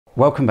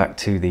Welcome back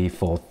to the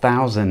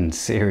 4000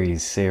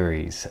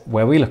 series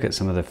where we look at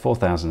some of the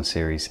 4000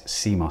 series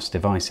CMOS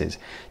devices.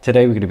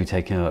 Today we're going to be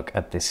taking a look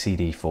at the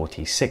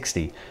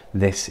CD4060.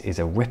 This is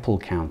a ripple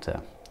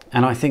counter,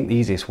 and I think the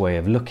easiest way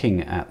of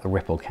looking at the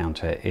ripple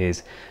counter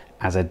is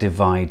as a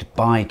divide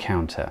by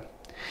counter.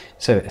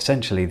 So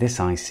essentially this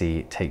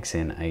IC takes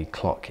in a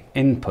clock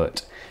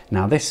input.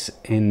 Now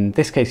in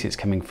this case it's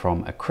coming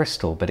from a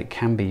crystal, but it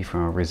can be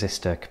from a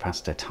resistor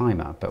capacitor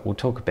timer, but we'll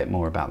talk a bit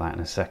more about that in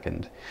a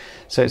second.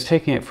 So it's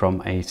taking it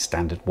from a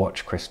standard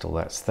watch crystal,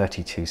 that's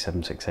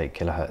 32768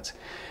 kilohertz,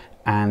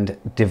 and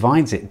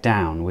divides it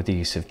down with the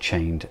use of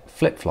chained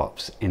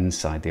flip-flops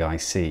inside the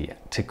IC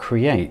to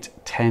create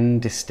 10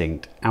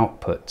 distinct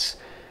outputs.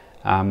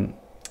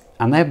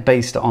 And they're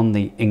based on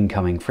the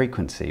incoming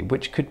frequency,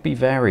 which could be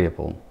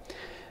variable.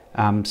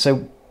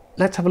 So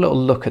let's have a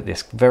little look at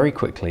this very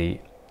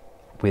quickly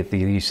with the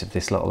use of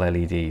this little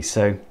LED.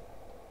 So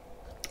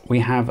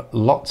we have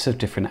lots of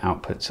different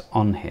outputs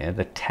on here,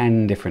 the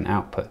 10 different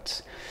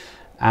outputs.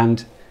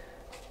 And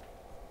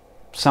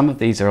some of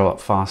these are a lot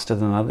faster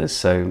than others.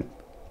 So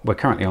we're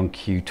currently on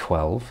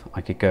Q12. I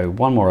could go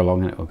one more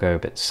along and it will go a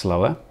bit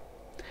slower.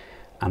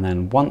 And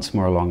then once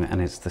more along and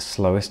it's the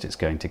slowest it's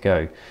going to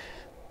go.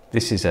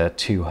 This is a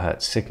 2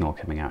 Hertz signal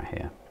coming out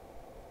here.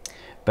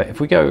 But if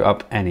we go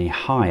up any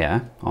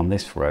higher on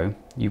this row,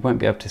 you won't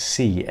be able to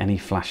see any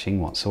flashing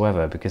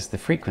whatsoever because the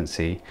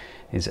frequency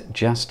is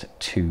just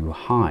too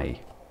high.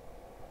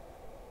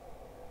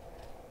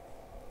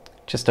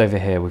 Just over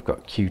here we've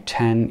got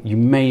Q10. You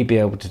may be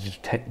able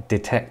to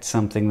detect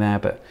something there,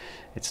 but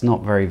it's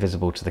not very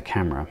visible to the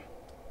camera.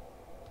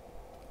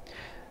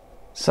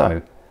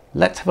 So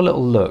let's have a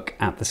little look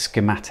at the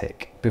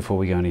schematic before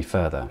we go any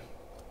further.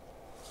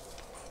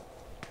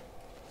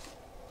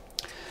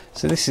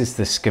 So this is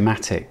the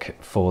schematic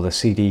for the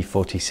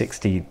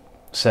CD4060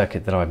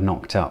 circuit that I've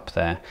knocked up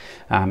there.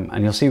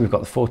 And you'll see we've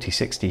got the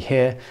 4060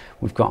 here,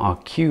 we've got our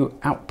Q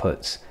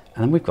outputs,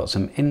 and then we've got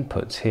some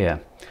inputs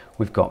here.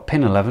 We've got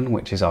pin 11,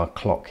 which is our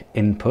clock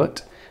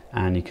input,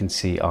 and you can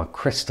see our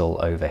crystal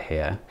over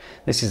here.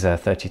 This is a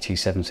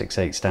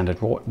 32768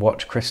 standard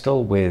watch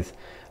crystal with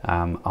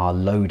our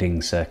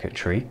loading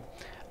circuitry.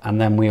 And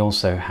then we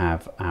also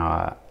have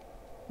our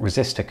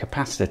resistor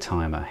capacitor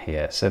timer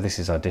here. So this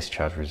is our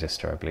discharge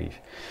resistor, I believe.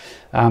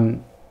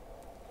 And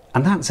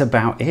that's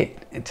about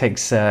it. It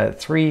takes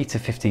 3 to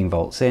 15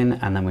 volts in,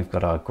 and then we've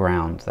got our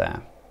ground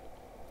there.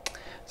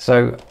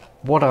 So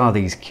what are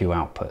these Q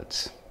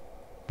outputs?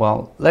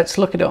 Well, let's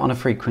look at it on a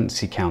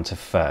frequency counter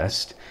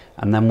first,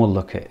 and then we'll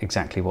look at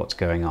exactly what's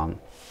going on.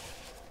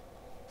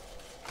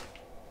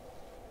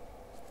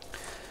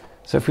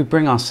 So if we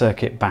bring our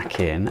circuit back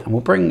in, and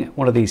we'll bring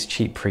one of these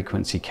cheap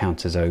frequency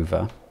counters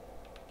over,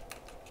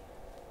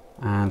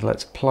 and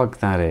let's plug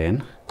that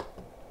in.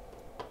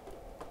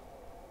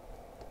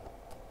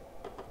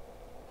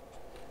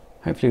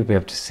 Hopefully we'll be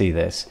able to see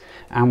this,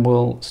 and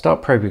we'll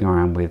start probing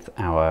around with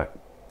our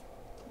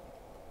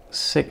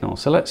signal.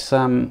 So let's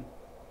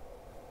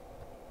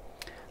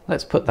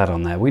put that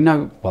on there. We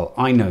know, well,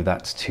 I know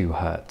that's 2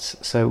 Hertz,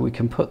 so we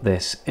can put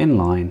this in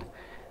line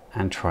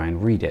and try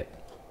and read it.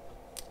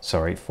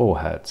 Sorry, 4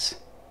 Hertz.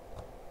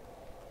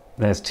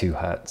 There's 2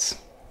 Hertz.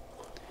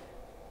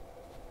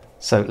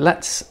 So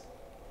let's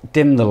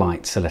dim the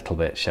lights a little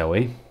bit, shall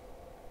we?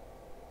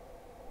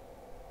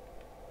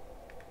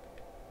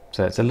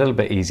 So it's a little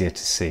bit easier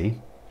to see.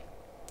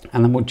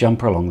 And then we'll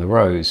jump along the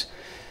rows.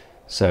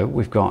 So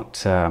we've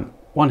got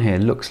one here,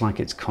 looks like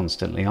it's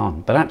constantly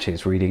on, but actually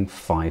it's reading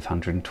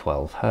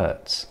 512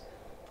 Hertz.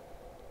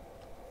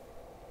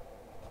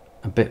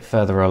 A bit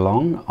further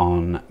along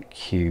on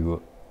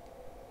Q5,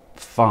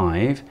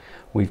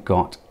 we've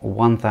got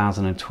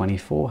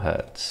 1024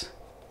 Hertz.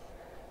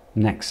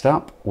 Next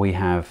up, we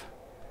have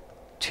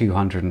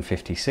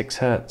 256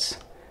 Hertz,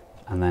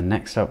 and then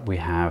next up we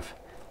have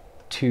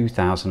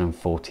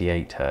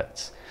 2048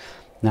 Hertz.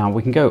 Now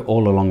we can go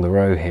all along the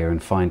row here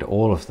and find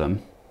all of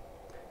them.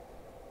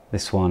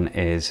 This one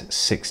is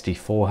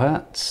 64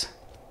 Hertz.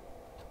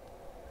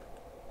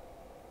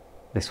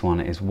 This one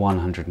is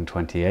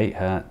 128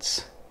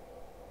 Hertz.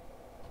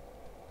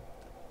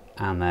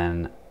 And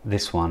then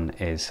this one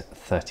is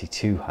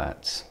 32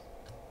 Hertz.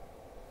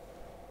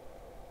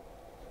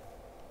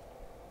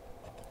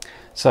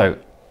 So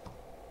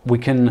we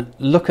can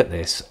look at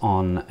this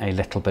on a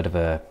little bit of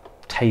a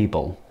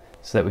table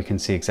so that we can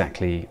see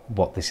exactly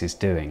what this is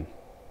doing.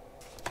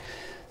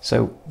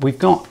 So we've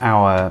got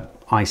our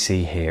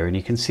IC here, and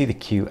you can see the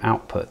Q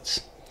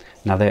outputs.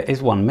 Now there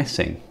is one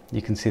missing.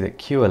 You can see that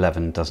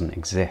Q11 doesn't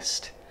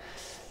exist.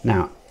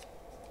 Now,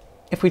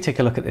 if we take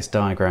a look at this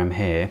diagram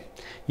here,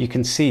 you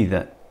can see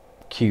that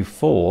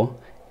Q4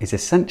 is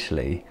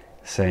essentially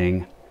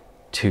saying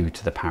 2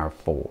 to the power of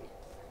 4.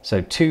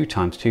 So 2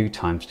 times 2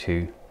 times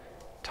 2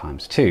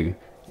 times 2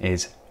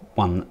 is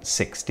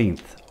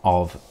 1/16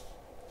 of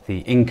the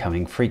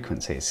incoming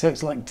frequency. So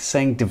it's like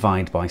saying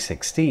divide by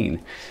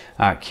 16.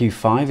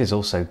 Q5 is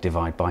also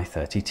divide by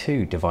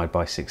 32, divide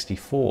by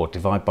 64,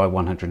 divide by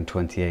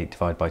 128,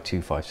 divide by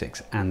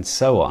 256, and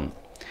so on.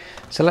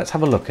 So let's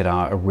have a look at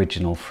our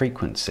original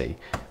frequency.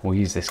 We'll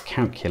use this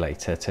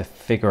calculator to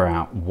figure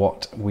out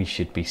what we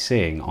should be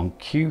seeing on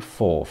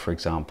Q4, for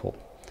example,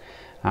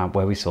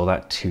 where we saw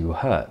that 2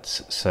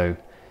 Hertz. So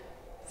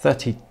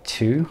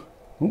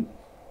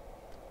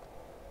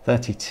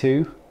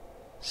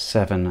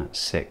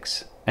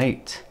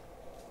 32,768.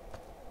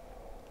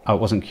 Oh, it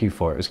wasn't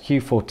Q4, it was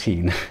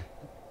Q14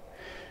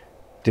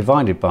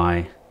 divided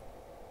by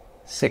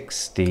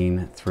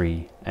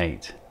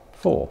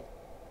 16,384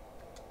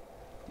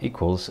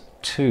 equals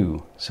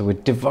 2. So we're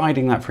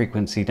dividing that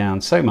frequency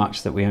down so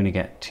much that we only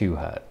get 2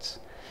 Hertz.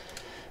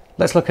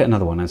 Let's look at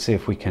another one and see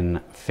if we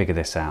can figure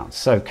this out.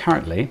 So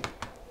currently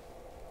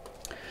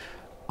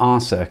our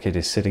circuit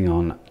is sitting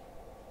on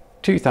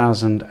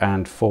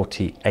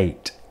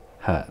 2048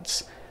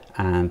 Hertz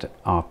and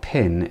our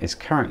pin is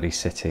currently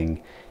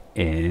sitting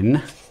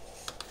in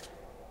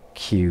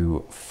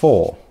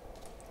Q4.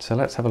 So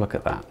let's have a look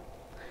at that.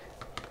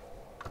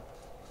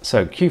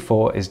 So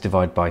Q4 is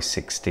divided by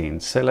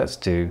 16. So let's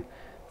do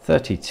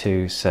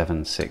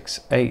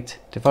 32,768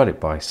 divided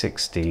by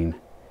 16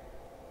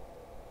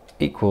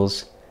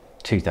 equals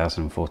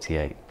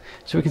 2048.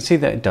 So we can see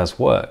that it does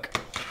work.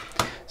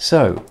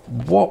 So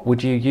what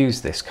would you use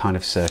this kind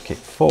of circuit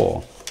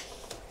for?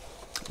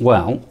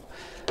 Well,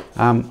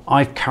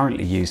 I've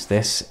currently used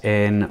this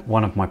in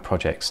one of my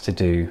projects to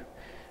do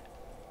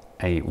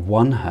a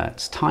 1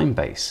 Hertz time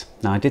base.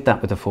 Now I did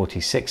that with a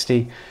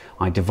 4060.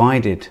 I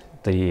divided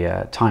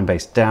the time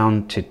base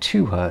down to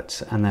 2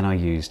 Hertz and then I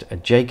used a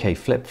JK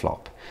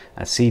flip-flop,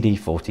 a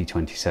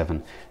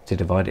CD4027, to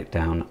divide it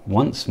down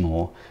once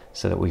more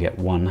so that we get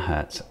 1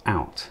 Hertz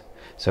out.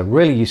 So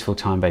really useful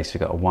time base to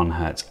get a 1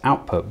 Hertz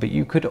output, but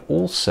you could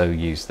also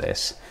use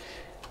this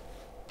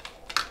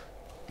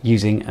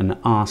using an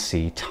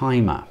RC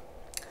timer.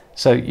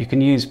 So you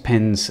can use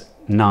pins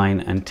 9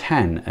 and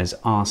 10 as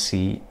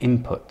RC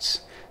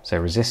inputs, so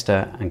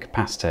resistor and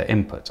capacitor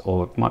inputs,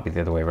 or it might be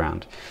the other way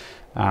around.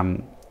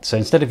 So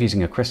instead of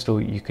using a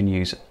crystal, you can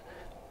use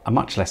a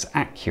much less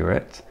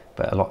accurate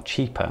but a lot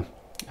cheaper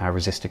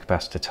resistor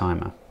capacitor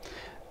timer,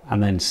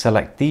 and then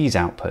select these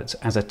outputs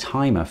as a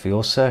timer for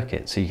your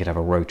circuit. So you could have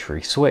a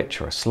rotary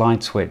switch or a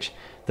slide switch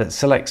that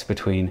selects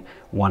between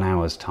 1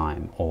 hour's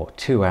time or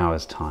 2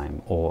 hours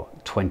time or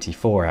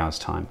 24 hours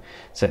time.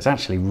 So it's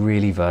actually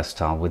really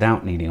versatile.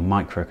 Without needing a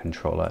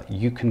microcontroller,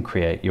 you can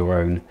create your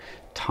own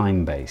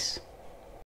time base.